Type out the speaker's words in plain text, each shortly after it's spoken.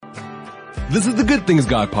This is the Good Things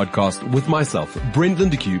Guy podcast with myself, Brent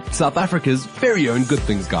Lindeque, South Africa's very own Good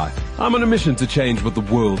Things Guy. I'm on a mission to change what the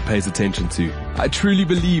world pays attention to. I truly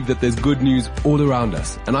believe that there's good news all around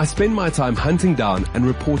us, and I spend my time hunting down and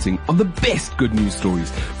reporting on the best good news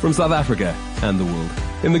stories from South Africa and the world.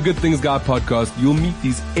 In the Good Things Guy podcast, you'll meet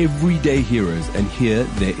these everyday heroes and hear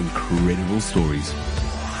their incredible stories.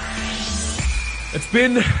 It's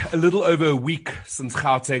been a little over a week since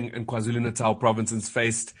Gauteng and KwaZulu-Natal provinces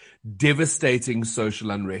faced devastating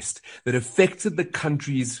social unrest that affected the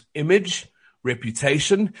country's image,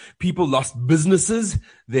 reputation. People lost businesses,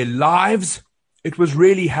 their lives. It was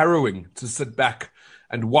really harrowing to sit back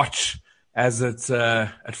and watch as it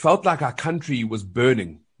felt like our country was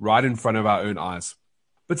burning right in front of our own eyes.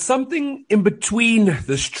 But something in between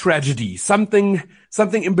this tragedy, something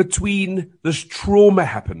in between this trauma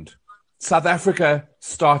happened. South Africa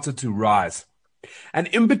started to rise. And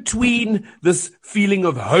in between this feeling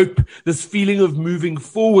of hope, this feeling of moving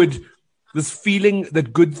forward, this feeling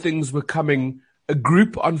that good things were coming, a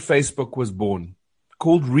group on Facebook was born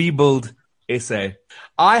called Rebuild SA.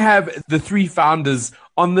 I have the three founders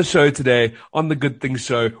on the show today, on the Good Things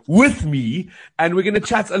Show with me, and we're going to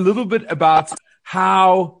chat a little bit about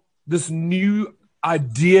how this new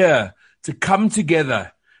idea to come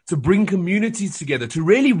together, to bring communities together, to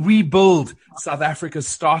really rebuild South Africa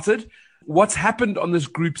started, what's happened on this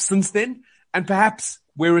group since then, and perhaps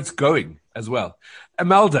where it's going as well.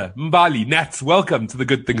 Imelda, Mbali, Nat, welcome to the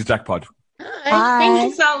Good Things Jackpot. Hi. Thank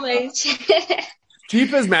you so much.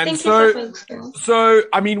 Jeepers, man. So,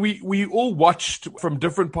 I mean, we all watched from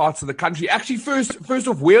different parts of the country. Actually, first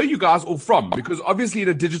off, where are you guys all from? Because obviously in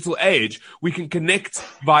a digital age, we can connect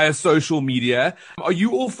via social media. Are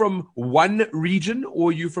you all from one region or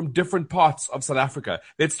are you from different parts of South Africa?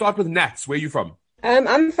 Let's start with Nats. Where are you from?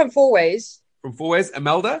 I'm from Fourways. From Fourways.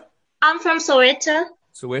 Imelda? I'm from Soweto.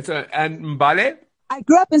 Soweto. And Mbale? I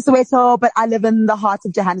grew up in Soweto, but I live in the heart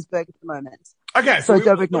of Johannesburg at the moment. Okay, so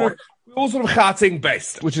we're all sort of Gauteng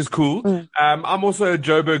based, which is cool. I'm also a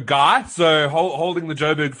Joburg guy, so holding the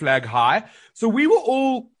Joburg flag high. So we were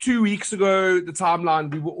all 2 weeks ago, the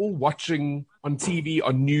timeline, we were all watching on TV,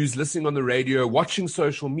 on news, listening on the radio, watching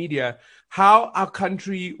social media, how our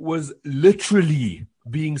country was literally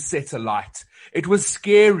being set alight. It was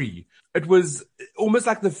scary. It was almost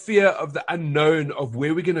like the fear of the unknown of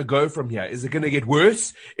where we're going to go from here. Is it going to get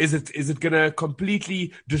worse? Is it going to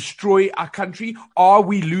completely destroy our country? Are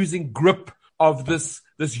we losing grip of this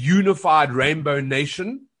unified rainbow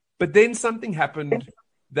nation? But then something happened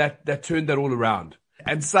that turned that all around.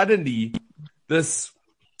 And suddenly this,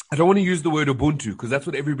 I don't want to use the word Ubuntu because that's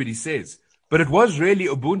what everybody says, but it was really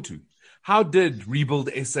Ubuntu. How did Rebuild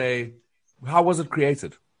SA, how was it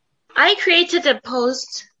created? I created a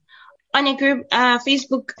post on a group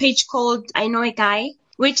Facebook page called I Know a Guy,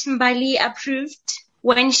 which Mbali approved.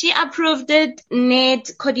 When she approved it, Ned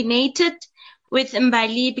coordinated with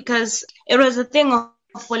Mbali because it was a thing of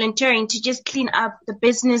volunteering to just clean up the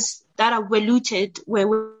business that were looted,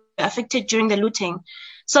 were affected during the looting.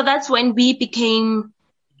 So that's when we became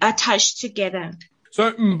attached together.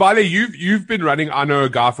 So Mbali, you've been running I Know a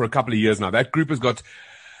Guy for a couple of years now. That group has got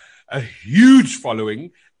a huge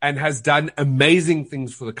following and has done amazing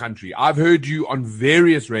things for the country. I've heard you on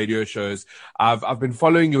various radio shows. I've been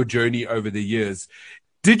following your journey over the years.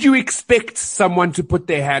 Did you expect someone to put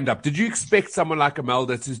their hand up? Did you expect someone like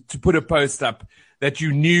Imelda to put a post up that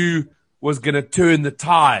you knew was going to turn the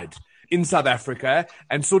tide in South Africa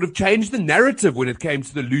and sort of change the narrative when it came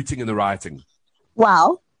to the looting and the rioting?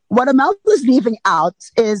 Well, what Imelda's leaving out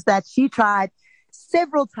is that she tried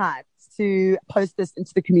several times to post this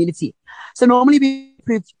into the community. So normally we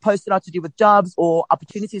post it out to do with jobs or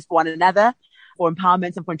opportunities for one another, for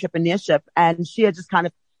empowerment and for entrepreneurship. And she had just kind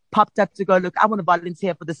of popped up to go, look, I want to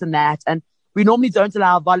volunteer for this and that. And we normally don't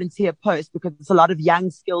allow volunteer posts because it's a lot of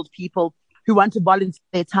young, skilled people who want to volunteer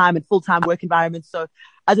their time in full-time work environments. So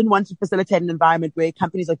I didn't want to facilitate an environment where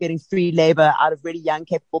companies are getting free labor out of really young,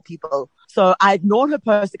 capable people. So I ignored her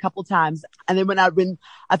post a couple times. And then I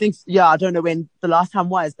don't know when the last time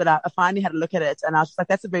was, but I finally had a look at it and I was just like,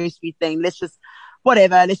 that's a very sweet thing. Let's just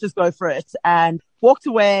go for it. And walked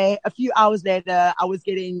away. A few hours later, I was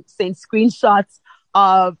getting sent screenshots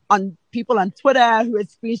on people on Twitter who had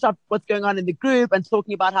screenshot what's going on in the group and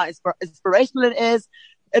talking about how inspirational it is.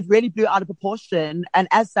 It really blew out of proportion. And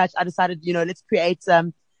as such, I decided, let's create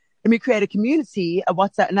a community,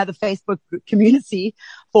 another Facebook community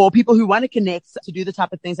for people who want to connect to do the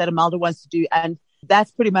type of things that Imelda wants to do. And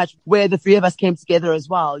that's pretty much where the three of us came together as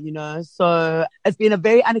well, So it's been a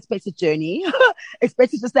very unexpected journey.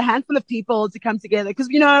 Expected just a handful of people to come together because,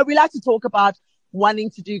 we like to talk about wanting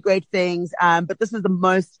to do great things. But this is the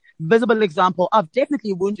most visible example of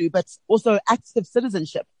definitely Ubuntu, but also active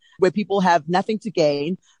citizenship, where people have nothing to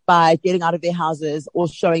gain by getting out of their houses or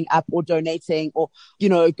showing up or donating or,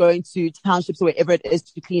 going to townships or wherever it is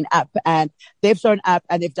to clean up. And they've shown up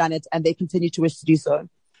and they've done it and they continue to wish to do so.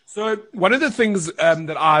 So one of the things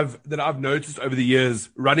that I've noticed over the years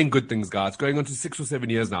running Good Things, guys, going on to 6 or 7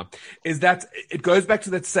 years now, is that it goes back to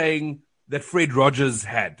that saying that Fred Rogers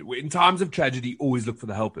had: in times of tragedy, always look for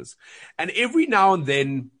the helpers. And every now and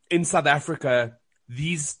then in South Africa,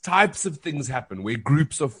 these types of things happen where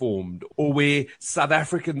groups are formed or where South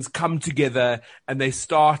Africans come together and they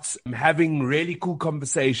start having really cool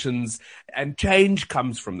conversations, and change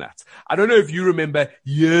comes from that. I don't know if you remember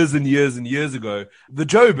years and years and years ago, the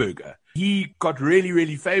Joe Burger. He got really,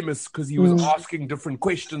 really famous because he was asking different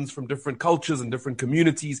questions from different cultures and different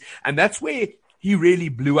communities. And that's where he really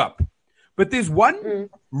blew up. But there's one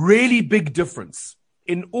really big difference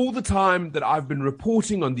in all the time that I've been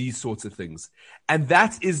reporting on these sorts of things, and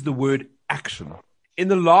that is the word action. In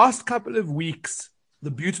the last couple of weeks, the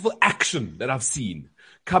beautiful action that I've seen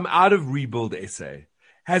come out of Rebuild SA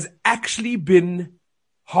has actually been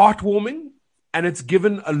heartwarming, and it's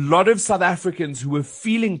given a lot of South Africans who were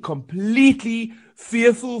feeling completely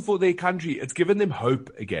fearful for their country, it's given them hope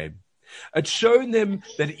again. It's shown them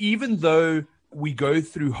that even though we go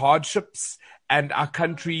through hardships and our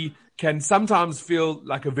country can sometimes feel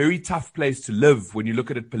like a very tough place to live when you look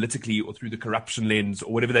at it politically or through the corruption lens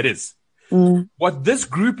or whatever that is. What this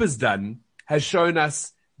group has done has shown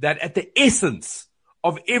us that at the essence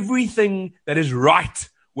of everything that is right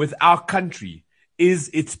with our country is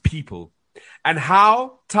its people. And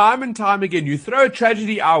how time and time again, you throw a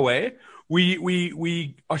tragedy our way,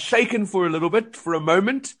 we are shaken for a little bit, for a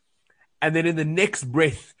moment, and then in the next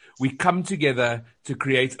breath, we come together to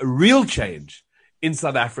create a real change in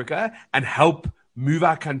South Africa and help move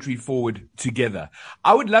our country forward together.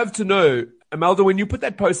 I would love to know, Imelda, when you put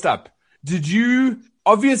that post up,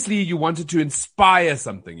 obviously you wanted to inspire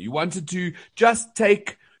something. You wanted to just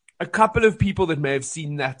take a couple of people that may have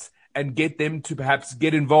seen that and get them to perhaps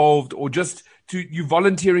get involved, or just to you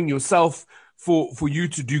volunteering yourself for you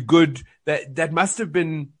to do good. That must have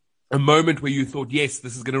been a moment where you thought, yes,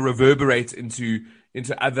 this is going to reverberate into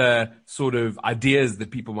other sort of ideas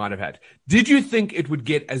that people might have had. Did you think it would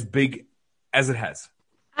get as big as it has?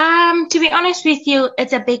 To be honest with you,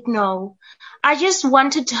 it's a big no. I just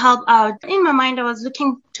wanted to help out. In my mind, I was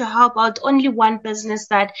looking to help out only one business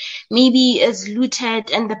that maybe is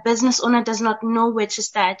looted and the business owner does not know where to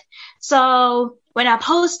start. So when I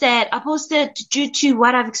posted due to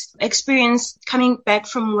what I've experienced coming back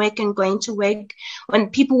from work and going to work when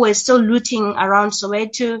people were still looting around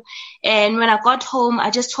Soweto. And when I got home,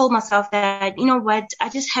 I just told myself that, you know what, I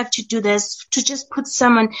just have to do this to just put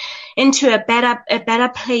someone into a better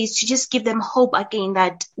place, to just give them hope again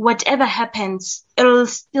that whatever happens, it'll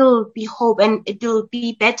still be hope and it will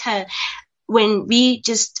be better when we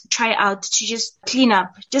just try out to just clean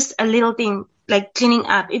up, just a little thing like cleaning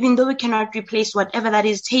up, even though we cannot replace whatever that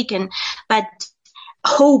is taken, but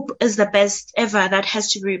hope is the best ever that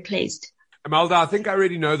has to be replaced. Imelda, I think I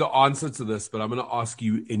already know the answer to this, but I'm going to ask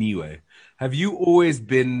you anyway. Have you always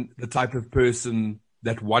been the type of person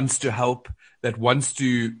that wants to help, that wants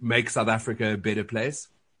to make South Africa a better place?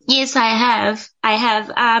 Yes, I have.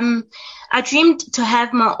 I dreamed to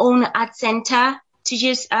have my own art center to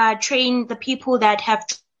just train the people that have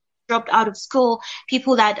dropped out of school,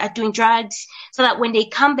 people that are doing drugs, so that when they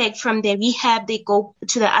come back from their rehab, they go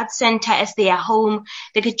to the art center as they are home.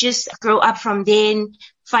 They could just grow up from there and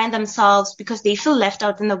find themselves, because they feel left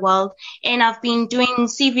out in the world. And I've been doing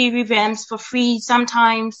CV revamps for free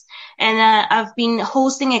sometimes. And I've been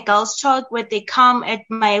hosting a girls' talk where they come at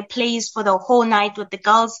my place for the whole night with the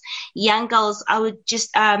girls, young girls. I would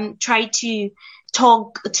just try to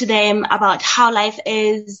talk to them about how life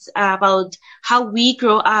is, about how we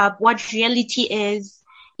grow up, what reality is.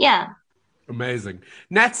 Yeah. Amazing.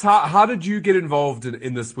 Nats, how did you get involved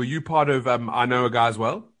in this? Were you part of I Know a Guy as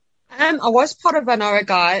well? I was part of I Know a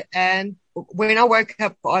Guy, and when I woke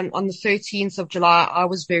up on the 13th of July, I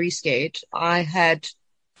was very scared. I had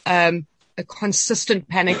a consistent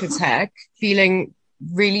panic attack, feeling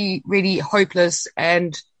really, really hopeless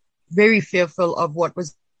and very fearful of what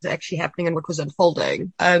was actually happening and what was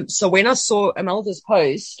unfolding. So when I saw Imelda's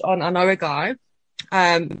post on I Know a Guy,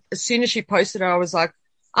 as soon as she posted it, I was like,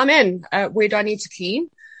 I'm in. Where do I need to clean?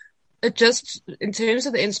 It just, in terms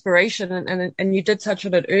of the inspiration, and you did touch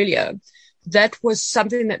on it earlier, that was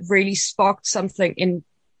something that really sparked something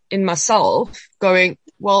in myself, going,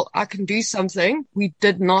 well, I can do something. We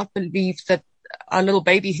did not believe that our little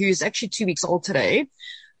baby, who is actually 2 weeks old today,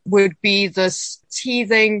 would be this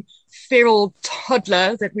teething, feral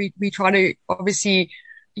toddler that we try to obviously,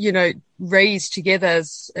 raise together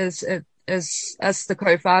as us, the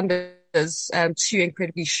co-founders, two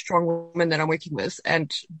incredibly strong women that I'm working with,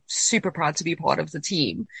 and super proud to be part of the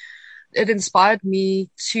team. It inspired me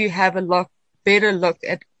to have a better look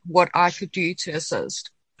at what I could do to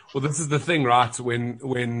assist. Well, this is the thing, right?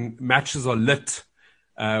 When matches are lit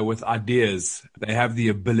with ideas, they have the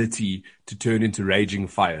ability to turn into raging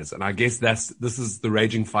fires. And I guess this is the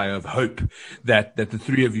raging fire of hope that the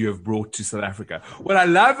three of you have brought to South Africa. What I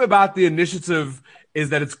love about the initiative is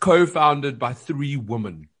that it's co-founded by three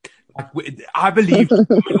women. I believe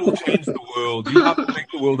women will change the world. You have to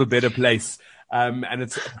make the world a better place. And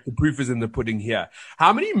the proof is in the pudding here.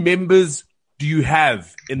 How many members do you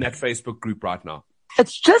have in that Facebook group right now?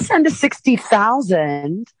 It's just under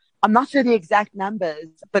 60,000. I'm not sure the exact numbers,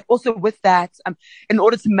 but also with that, in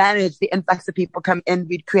order to manage the influx of people come in,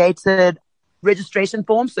 we'd created registration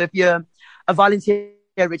forms. So if you're a volunteer,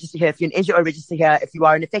 register here. If you're an NGO, register here. If you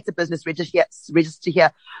are an effective business, register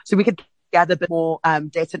here. So we could gather a bit more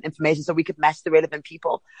data and information so we could match the relevant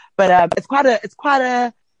people. But it's quite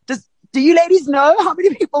a. Do you ladies know how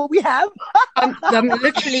many people we have? I'm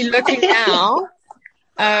literally looking now.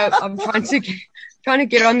 I'm trying to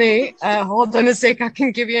get on there. Hold on a sec. I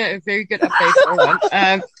can give you a very good update. Hold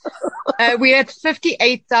on. We had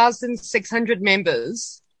 58,600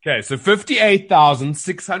 members. Okay, so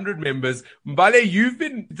 58,600 members.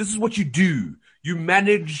 Mbale, this is what you do. You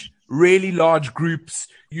manage really large groups.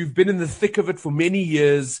 You've been in the thick of it for many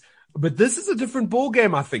years. But this is a different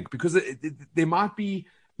ballgame, I think, because there might be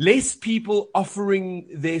less people offering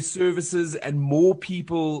their services and more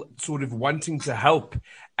people sort of wanting to help.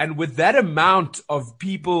 And with that amount of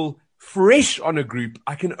people fresh on a group,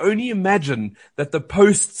 I can only imagine that the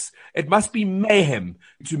posts, it must be mayhem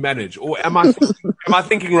to manage. Or am I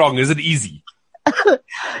thinking wrong? Is it easy?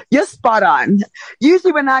 You're spot on.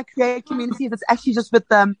 Usually when I create communities, it's actually just with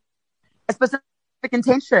a specific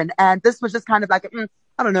intention. And this was just kind of like,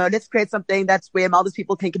 I don't know, let's create something that's where Maldives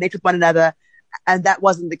people can connect with one another. And that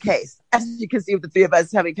wasn't the case, as you can see with the three of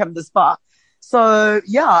us having come this far. So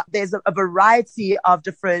yeah, there's a variety of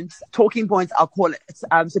different talking points, I'll call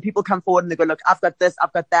it. So people come forward and they go, look, I've got this,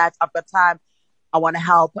 I've got that, I've got time, I want to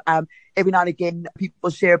help. Every now and again, people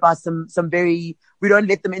share about some we don't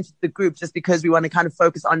let them into the group just because we want to kind of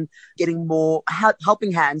focus on getting more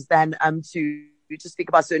helping hands than to speak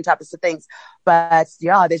about certain types of things. But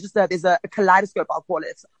yeah, there's a kaleidoscope, I'll call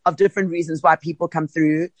it, of different reasons why people come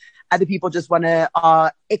through. Other people just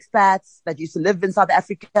are expats that used to live in South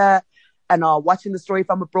Africa and are watching the story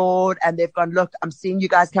from abroad. And they've gone, look, I'm seeing you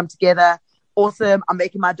guys come together. Awesome. I'm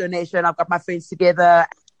making my donation. I've got my friends together.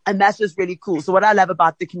 And that's just really cool. So what I love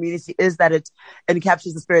about the community is that it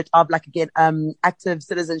captures the spirit of, like, again, active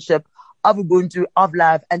citizenship, of Ubuntu, of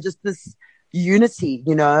love, and just this unity.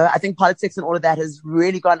 I think politics and all of that has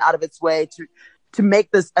really gone out of its way to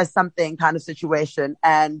make this a something kind of situation,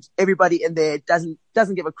 and everybody in there doesn't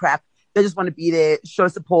give a crap. They just want to be there, show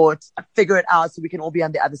support, figure it out so we can all be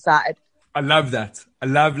on the other side. I love that. I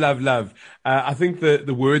love. I think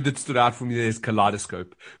the word that stood out for me there is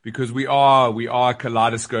kaleidoscope, because we are a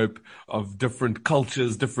kaleidoscope of different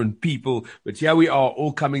cultures, different people, but here we are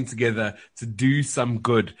all coming together to do some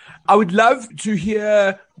good. I would love to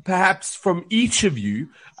hear perhaps from each of you.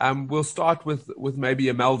 We'll start with maybe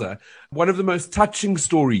Imelda. One of the most touching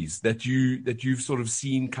stories that you've sort of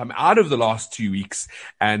seen come out of the last 2 weeks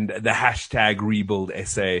and the hashtag Rebuild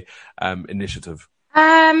SA initiative.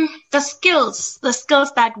 The skills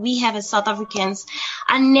that we have as South Africans.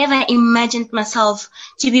 I never imagined myself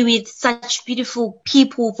to be with such beautiful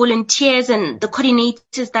people, volunteers, and the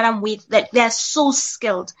coordinators that I'm with, that they're so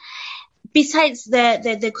skilled. Besides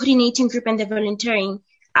the coordinating group and the volunteering,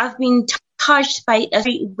 I've been touched by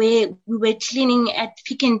where we were cleaning at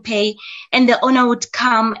Pick n Pay and the owner would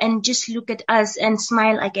come and just look at us and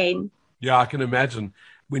smile again. Yeah, I can imagine.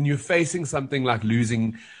 When you're facing something like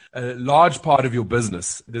losing a large part of your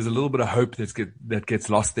business, there's a little bit of hope that gets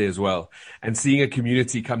lost there as well. And seeing a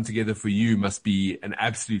community come together for you must be an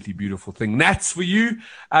absolutely beautiful thing. Nats, for you,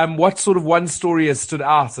 what sort of one story has stood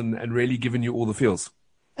out and really given you all the feels?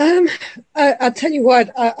 I'll tell you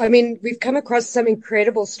what, I mean, we've come across some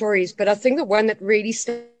incredible stories, but I think the one that really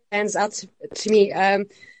stands out to me,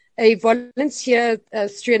 a volunteer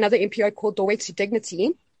through another NPO called Doorway to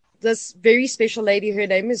Dignity. This very special lady, her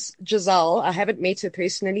name is Giselle. I haven't met her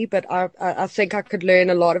personally, but I think I could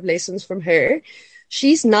learn a lot of lessons from her.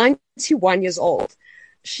 She's 91 years old.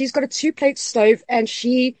 She's got a 2-plate stove and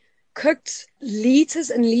she cooked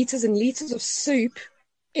liters and liters and liters of soup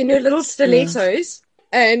in her little stilettos.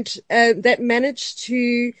 And that managed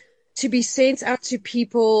to to be sent out to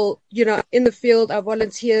people, you know, in the field, our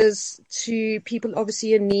volunteers, to people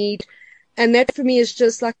obviously in need. And that for me is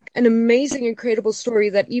just like an amazing, incredible story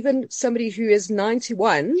that even somebody who is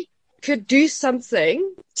 91 could do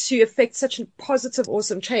something to affect such a positive,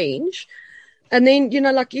 awesome change. And then, you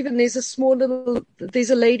know, like even there's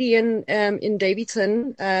a lady in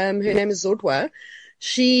Davyton, her name is Zodwa.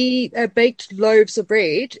 She baked loaves of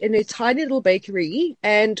bread in a tiny little bakery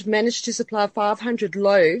and managed to supply 500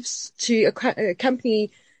 loaves to accompany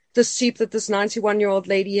the soup that this 91-year-old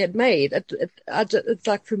lady had made. It's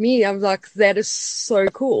like, for me, I'm like, that is so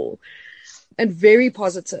cool and very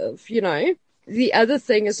positive, you know. The other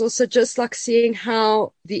thing is also just like seeing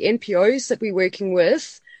how the NPOs that we're working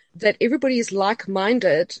with, that everybody is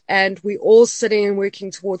like-minded and we're all sitting and working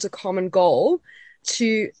towards a common goal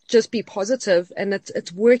to just be positive, and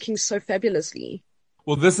it's working so fabulously.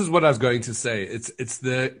 Well, this is what I was going to say. It's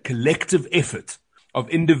the collective effort of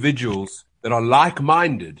individuals that are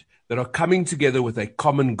like-minded, that are coming together with a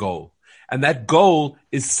common goal. And that goal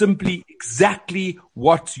is simply exactly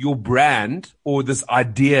what your brand or this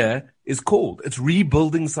idea is called. It's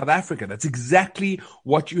rebuilding South Africa. That's exactly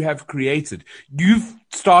what you have created. You've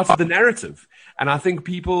started the narrative. And I think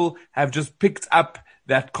people have just picked up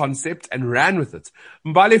that concept and ran with it.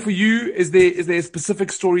 Mbali, for you, is there a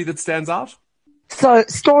specific story that stands out? So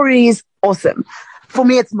stories, awesome. For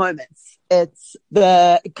me, it's moments. It's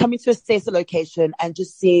the coming to assess a location and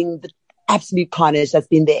just seeing the absolute carnage that's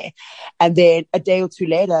been there. And then a day or two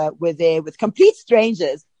later, we're there with complete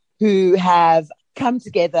strangers who have come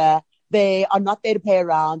together. They are not there to play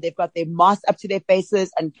around. They've got their masks up to their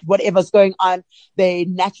faces, and whatever's going on, they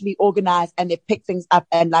naturally organize and they pick things up,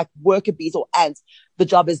 and like worker bees or ants, the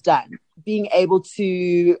job is done. Being able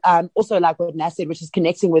to, also like what Nas said, which is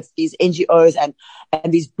connecting with these NGOs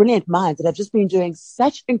and these brilliant minds that have just been doing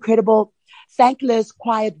such incredible, thankless,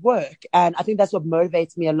 quiet work. And I think that's what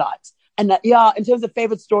motivates me a lot. And yeah, in terms of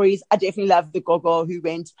favorite stories, I definitely love the Gogo who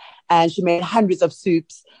went and she made hundreds of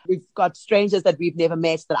soups. We've got strangers that we've never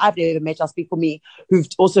met, that I've never met, I'll speak for me, who've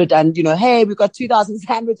also done, you know, hey, we've got 2,000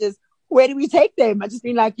 sandwiches. Where do we take them? I've just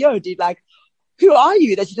been like, yo, dude, like, who are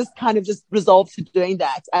you that you just kind of just resolve to doing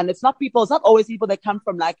that? And it's not always people that come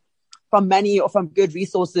from money or from good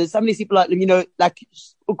resources. Some of these people are, you know, like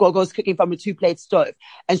Gogo's cooking from a 2-plate stove.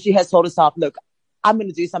 And she has told herself, look, I'm going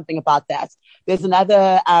to do something about that. There's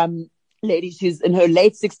another, lady, she's in her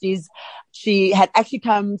late 60s. She had actually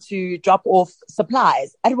come to drop off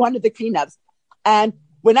supplies at one of the cleanups. And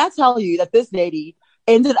when I tell you that this lady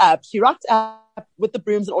she rocked up with the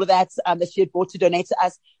brooms and all of that, that she had bought to donate to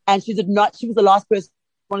us. And she was the last person,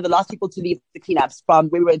 one of the last people to leave the cleanups from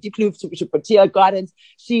where we were in Diepkloof to Protea Gardens.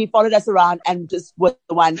 She followed us around and just was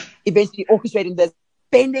the one eventually orchestrating this,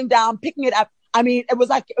 bending down, picking it up. I mean, it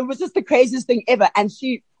was just the craziest thing ever. And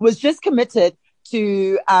she was just committed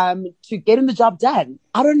to getting the job done.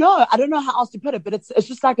 I don't know how else to put it, but it's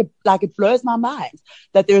just like it blows my mind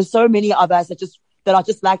that there are so many of us that are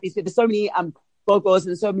just like these. There's so many Gogos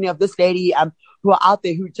and so many of this lady who are out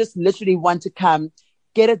there who just literally want to come,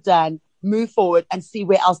 get it done, move forward and see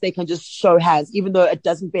where else they can just show hands, even though it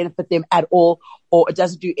doesn't benefit them at all or it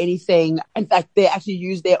doesn't do anything. In fact, they actually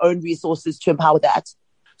use their own resources to empower that.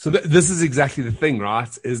 So this is exactly the thing, right?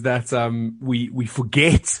 Is that we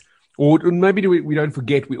forget. Or maybe we don't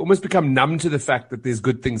forget, we almost become numb to the fact that there's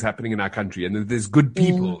good things happening in our country and that there's good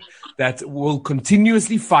people that will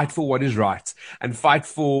continuously fight for what is right and fight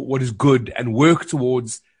for what is good and work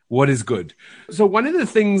towards what is good. So one of the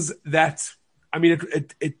things that, I mean,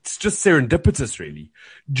 it's just serendipitous, really.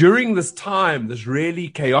 During this time, this really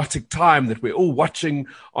chaotic time that we're all watching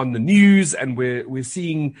on the news and we're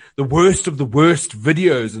seeing the worst of the worst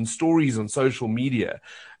videos and stories on social media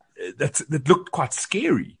that looked quite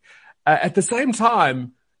scary. At the same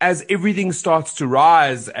time, as everything starts to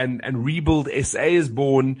rise and Rebuild SA is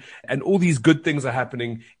born and all these good things are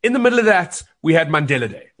happening, in the middle of that, we had Mandela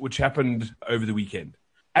Day, which happened over the weekend.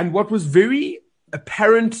 And what was very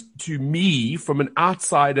apparent to me from an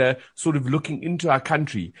outsider sort of looking into our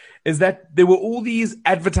country is that there were all these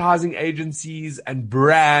advertising agencies and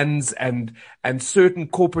brands and certain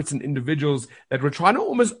corporates and individuals that were trying to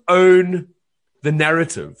almost own the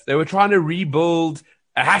narrative. They were trying to rebuild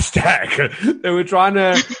a hashtag. They were trying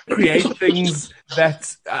to create things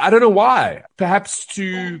that I don't know why, perhaps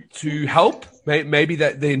to help. Maybe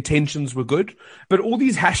that the intentions were good, but all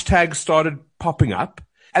these hashtags started popping up.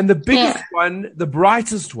 And the biggest one, the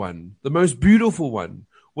brightest one, the most beautiful one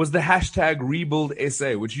was the hashtag Rebuild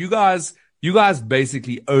SA, which you guys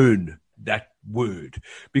basically own that word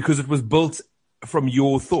because it was built from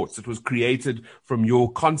your thoughts. It was created from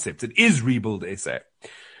your concept. It is Rebuild SA.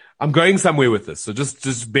 I'm going somewhere with this, so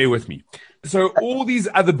just bear with me. So all these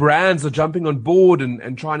other brands are jumping on board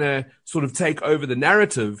and trying to sort of take over the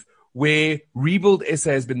narrative where Rebuild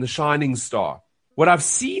SA has been the shining star. What I've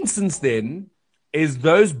seen since then is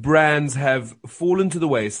those brands have fallen to the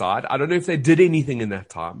wayside. I don't know if they did anything in that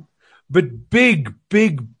time, but big,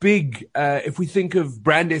 if we think of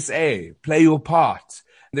Brand SA, Play Your Part,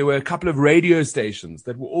 there were a couple of radio stations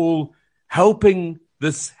that were all helping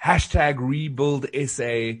this hashtag Rebuild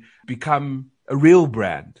SA become a real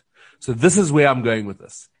brand. So this is where I'm going with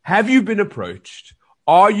this. Have you been approached?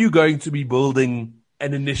 Are you going to be building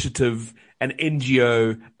an initiative, an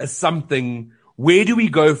NGO, a something? Where do we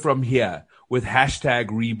go from here with hashtag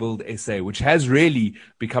Rebuild SA, which has really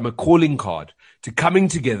become a calling card to coming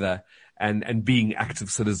together and being active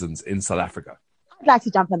citizens in South Africa? I'd like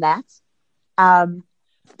to jump on that.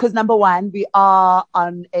 Because number one, we are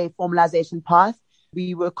on a formalization path.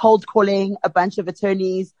 We were cold calling a bunch of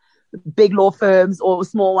attorneys, big law firms or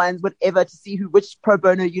small ones, whatever, to see which pro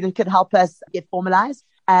bono unit could help us get formalized.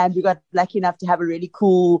 And we got lucky enough to have a very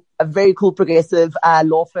cool progressive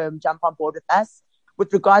law firm jump on board with us.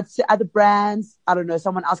 With regards to other brands, I don't know,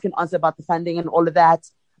 someone else can answer about the funding and all of that.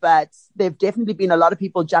 But there've definitely been a lot of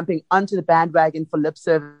people jumping onto the bandwagon for lip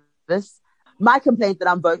service. My complaint that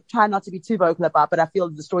I'm trying not to be too vocal about, but I feel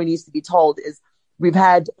the story needs to be told, is we've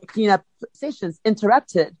had cleanup sessions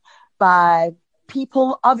interrupted by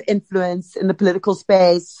people of influence in the political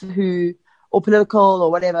space or political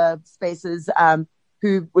or whatever spaces,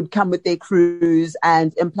 who would come with their crews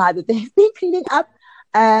and imply that they've been cleaning up,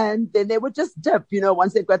 and then they would just dip,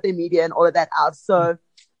 once they've got their media and all of that out. So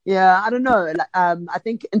yeah, I don't know. I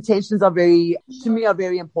think intentions are very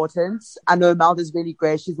important. I know Melda's really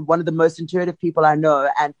great. She's one of the most intuitive people I know,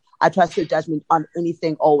 and I trust her judgment on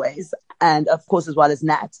anything always. And of course, as well as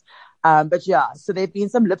Nat. But yeah, so there've been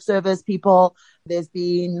some lip service people. There's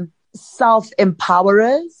been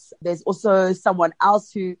self-empowerers. There's also someone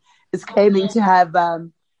else who is claiming to have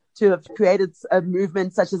created a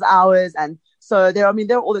movement such as ours. And so there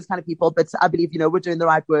are all those kind of people, but I believe, we're doing the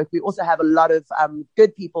right work. We also have a lot of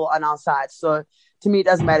good people on our side. So to me, it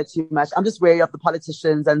doesn't matter too much. I'm just wary of the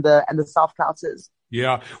politicians and the self-clouters.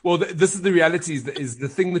 Yeah. Well, this is the reality is the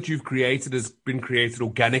thing that you've created has been created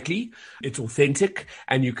organically. It's authentic,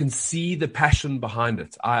 and you can see the passion behind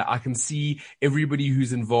it. I can see everybody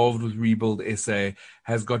who's involved with Rebuild SA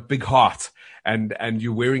has got big heart, and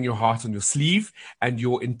you're wearing your heart on your sleeve, and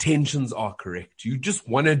your intentions are correct. You just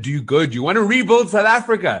want to do good. You want to rebuild South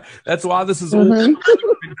Africa. That's why this is all been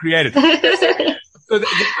created. So,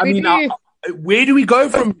 where do we go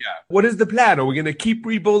from here? What is the plan? Are we going to keep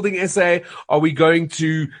rebuilding SA? Are we going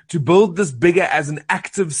to build this bigger as an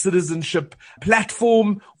active citizenship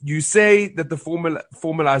platform? You say that the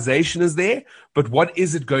formalization is there, but what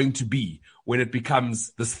is it going to be when it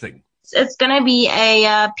becomes this thing? It's going to be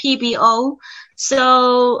a PBO.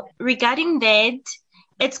 So regarding that,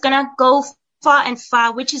 it's going to go far and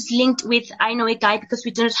far, which is linked with I Know a Guy, because we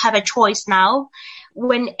don't have a choice now.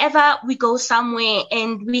 Whenever we go somewhere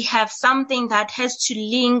and we have something that has to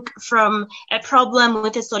link from a problem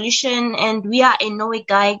with a solution, and we are a Know a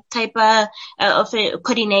Guy type of a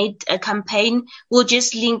coordinate a campaign, we'll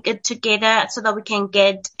just link it together so that we can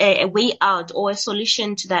get a way out or a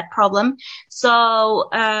solution to that problem. So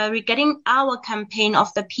regarding our campaign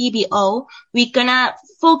of the PBO, we're gonna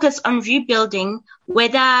focus on rebuilding,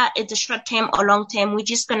 whether it's a short term or long term. We're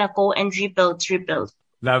just gonna go and rebuild.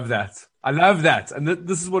 Love that. I love that. And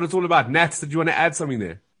this is what it's all about. Nat, did you want to add something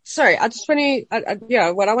there? Sorry, I just want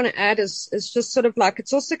to, what I want to add is just sort of like,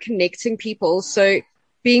 it's also connecting people. So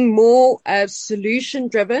being more solution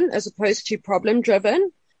driven as opposed to problem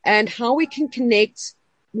driven, and how we can connect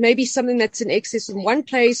maybe something that's in excess in one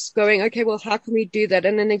place going, okay, well, how can we do that?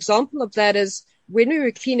 And an example of that is when we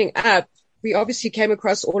were cleaning up, we obviously came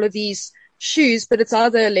across all of these shoes, but it's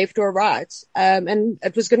either left or right. And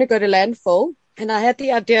it was going to go to landfill. And I had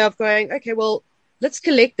the idea of going, okay, well, let's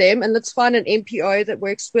collect them and let's find an NPO that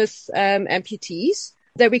works with amputees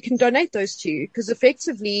that we can donate those to, because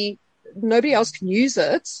effectively nobody else can use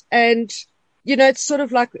it. And, it's sort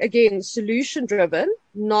of like, again, solution driven,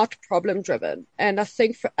 not problem driven. And I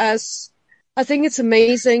think for us, it's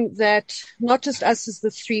amazing that not just us as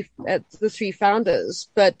the three founders,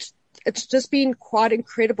 but it's just been quite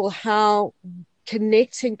incredible how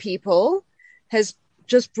connecting people has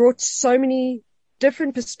just brought so many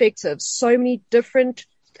different perspectives, so many different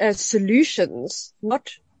solutions,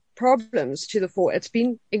 not problems, to the fore. It's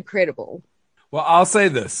been incredible. Well, I'll say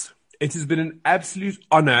this. It has been an absolute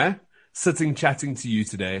honor chatting to you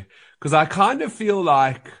today, because I kind of feel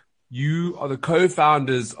like you are the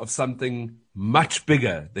co-founders of something much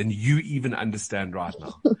bigger than you even understand right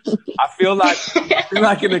now. I feel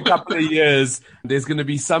like in a couple of years, there's going to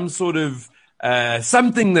be some sort of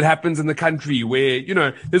something that happens in the country where,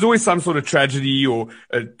 there's always some sort of tragedy or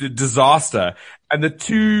a disaster. And the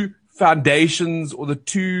two foundations or the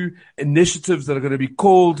two initiatives that are going to be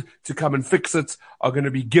called to come and fix it are going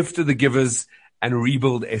to be Gift of the Givers and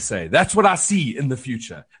Rebuild SA. That's what I see in the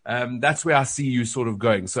future. That's where I see you sort of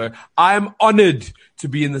going. So I am honored to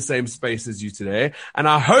be in the same space as you today. And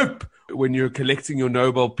I hope when you're collecting your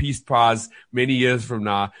Nobel Peace Prize many years from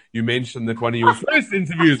now, you mentioned that one of your first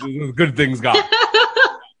interviews was with Good Things Guy.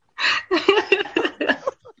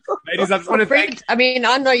 Ladies, I just want to thank. I mean,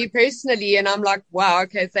 I know you personally, and I'm like, wow,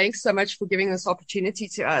 okay, thanks so much for giving this opportunity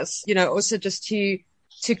to us. Also just to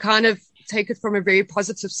kind of take it from a very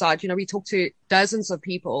positive side. We talk to dozens of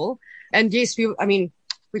people, and yes, we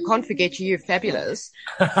can't forget you. You're fabulous.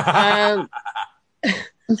 But,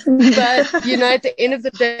 at the end of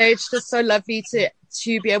the day, it's just so lovely to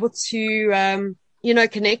be able to,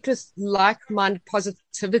 connect with like-minded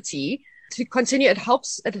positivity to continue. It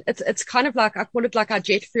helps. It's kind of like, I call it like our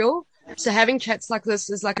jet fuel. So having chats like this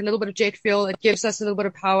is like a little bit of jet fuel. It gives us a little bit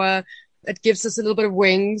of power. It gives us a little bit of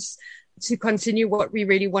wings to continue what we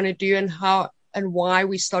really want to do and how and why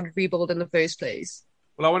we started Rebuild in the first place.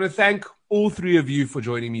 Well, I want to thank all three of you for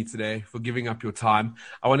joining me today, for giving up your time.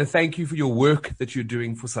 I want to thank you for your work that you're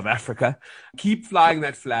doing for South Africa. Keep flying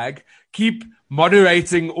that flag. Keep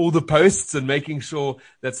moderating all the posts and making sure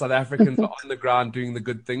that South Africans are on the ground doing the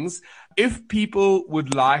good things. If people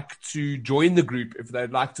would like to join the group, if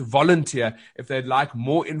they'd like to volunteer, if they'd like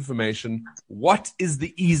more information, what is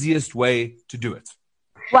the easiest way to do it?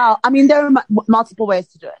 Well, there are multiple ways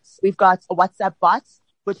to do it. We've got a WhatsApp bot,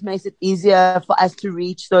 which makes it easier for us to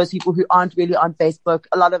reach those people who aren't really on Facebook.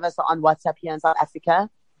 A lot of us are on WhatsApp here in South Africa.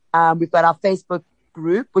 We've got our Facebook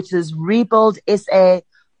group, which is Rebuild SA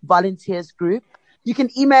Volunteers Group. You can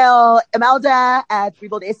email Imelda at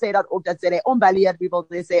rebuildsa.org.za, or Mbali at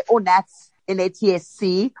rebuildsa, or Nats,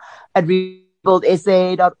 NATSC, at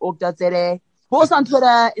rebuildsa.org.za. We're also on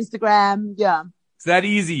Twitter, Instagram, yeah. It's that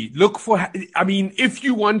easy. If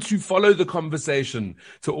you want to follow the conversation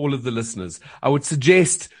to all of the listeners, I would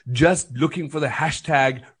suggest just looking for the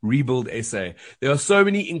hashtag #RebuildSA. There are so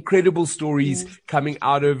many incredible stories coming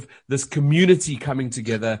out of this community coming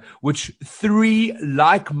together, which three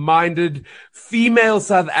like-minded female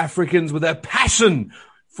South Africans with a passion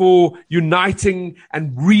for uniting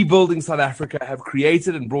and rebuilding South Africa have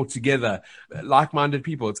created and brought together like-minded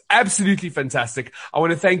people. It's absolutely fantastic. I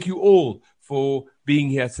want to thank you all for being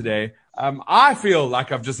here today. I feel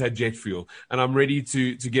like I've just had jet fuel and I'm ready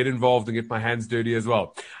to get involved and get my hands dirty as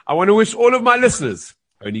well. I want to wish all of my listeners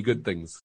only good things.